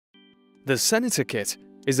The Senator kit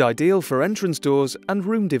is ideal for entrance doors and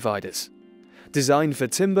room dividers. Designed for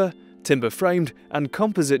timber framed and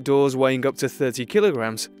composite doors weighing up to 30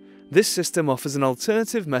 kilograms, this system offers an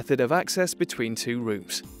alternative method of access between two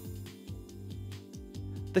rooms.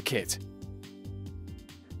 The kit.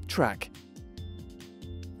 Track.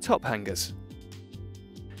 Top hangers.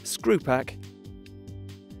 Screw pack.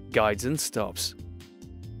 Guides and stops.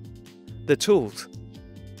 The tools.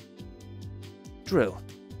 Drill.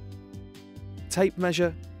 Tape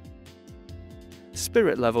measure.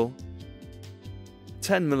 Spirit level.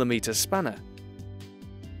 10mm spanner.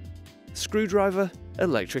 Screwdriver,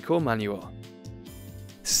 electric or manual.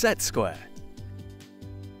 Set square.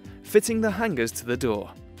 Fitting the hangers to the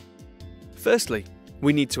door. Firstly,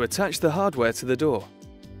 we need to attach the hardware to the door.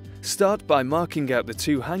 Start by marking out the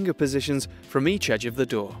two hanger positions from each edge of the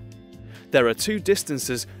door. There are two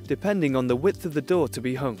distances depending on the width of the door to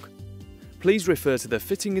be hung. Please refer to the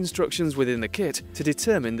fitting instructions within the kit to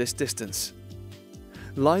determine this distance.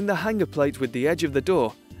 Line the hanger plate with the edge of the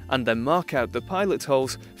door and then mark out the pilot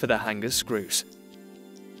holes for the hanger screws.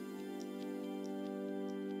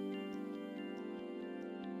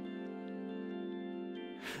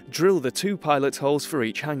 Drill the two pilot holes for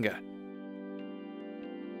each hanger.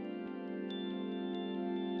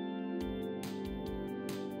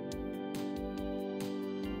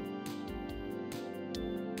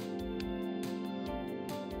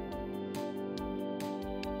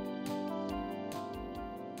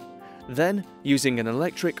 Then, using an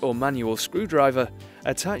electric or manual screwdriver,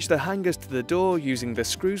 attach the hangers to the door using the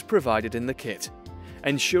screws provided in the kit,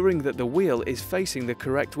 ensuring that the wheel is facing the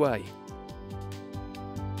correct way.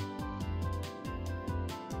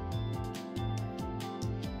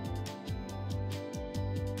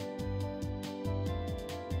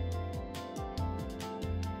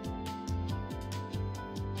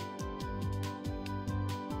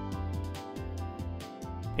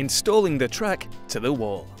 Installing the track to the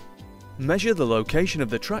wall. Measure the location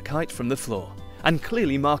of the track height from the floor and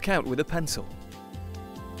clearly mark out with a pencil.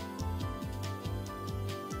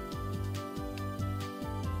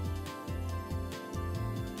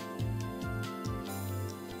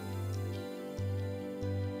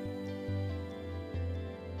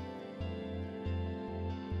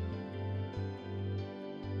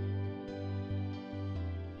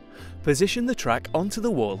 Position the track onto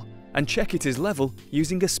the wall and check it is level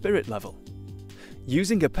using a spirit level.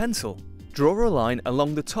 Using a pencil, draw a line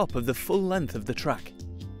along the top of the full length of the track.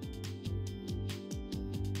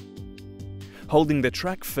 Holding the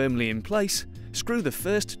track firmly in place, screw the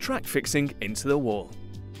first track fixing into the wall.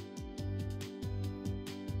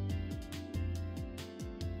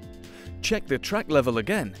 Check the track level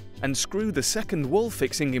again and screw the second wall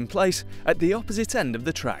fixing in place at the opposite end of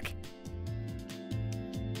the track.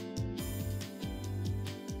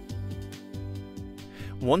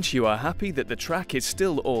 Once you are happy that the track is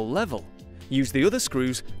still all level, use the other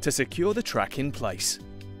screws to secure the track in place.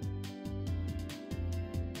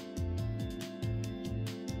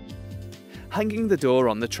 Hanging the door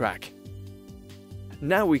on the track.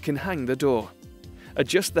 Now we can hang the door.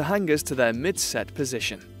 Adjust the hangers to their mid-set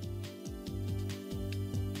position.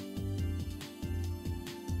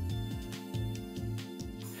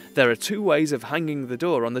 There are two ways of hanging the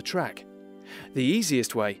door on the track. The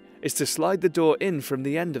easiest way is to slide the door in from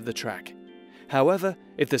the end of the track. However,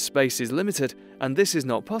 if the space is limited and this is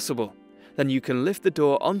not possible, then you can lift the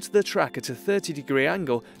door onto the track at a 30-degree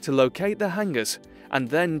angle to locate the hangers and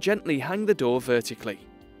then gently hang the door vertically.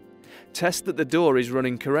 Test that the door is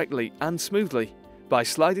running correctly and smoothly by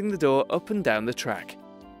sliding the door up and down the track.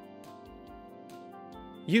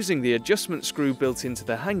 Using the adjustment screw built into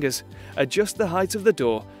the hangers, adjust the height of the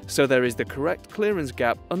door so there is the correct clearance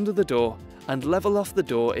gap under the door and level off the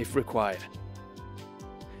door if required.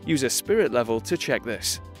 Use a spirit level to check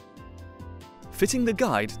this. Fitting the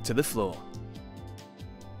guide to the floor.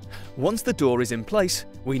 Once the door is in place,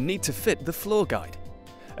 we need to fit the floor guide.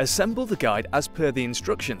 Assemble the guide as per the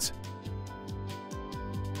instructions.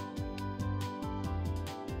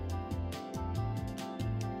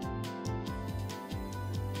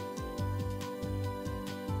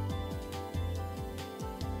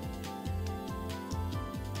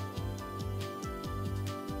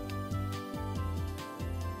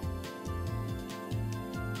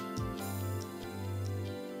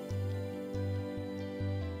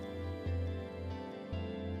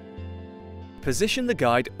 Position the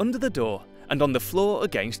guide under the door and on the floor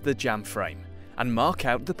against the jamb frame, and mark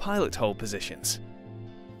out the pilot hole positions.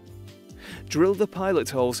 Drill the pilot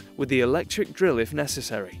holes with the electric drill if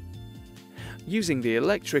necessary. Using the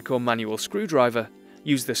electric or manual screwdriver,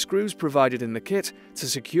 use the screws provided in the kit to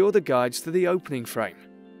secure the guides to the opening frame.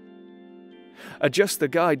 Adjust the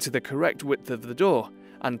guide to the correct width of the door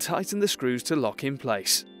and tighten the screws to lock in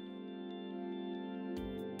place.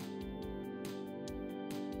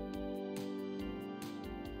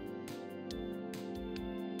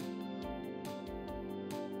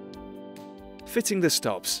 Fitting the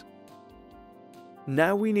stops.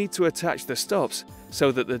 Now we need to attach the stops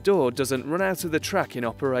so that the door doesn't run out of the track in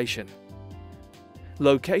operation.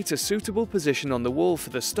 Locate a suitable position on the wall for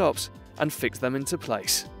the stops and fix them into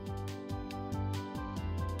place.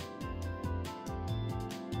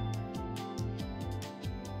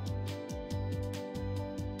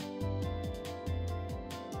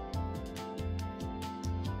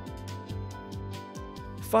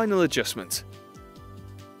 Final adjustment.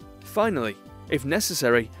 Finally, if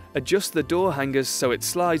necessary, adjust the door hangers so it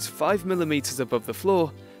slides 5 mm above the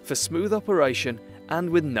floor for smooth operation and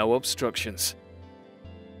with no obstructions.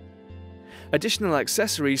 Additional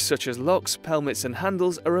accessories such as locks, pelmets and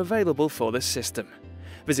handles are available for this system.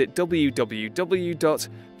 Visit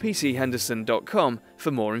www.pchenderson.com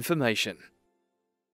for more information.